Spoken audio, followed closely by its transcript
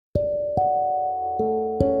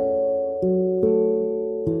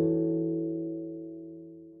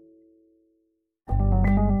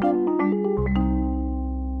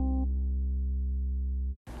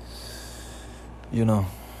You know,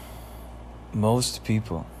 most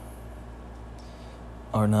people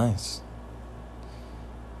are nice.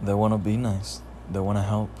 They want to be nice. They want to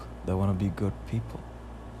help. They want to be good people.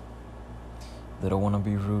 They don't want to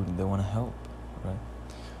be rude. They want to help, right?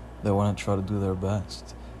 They want to try to do their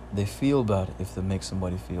best. They feel bad if they make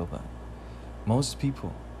somebody feel bad. Most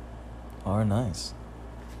people are nice.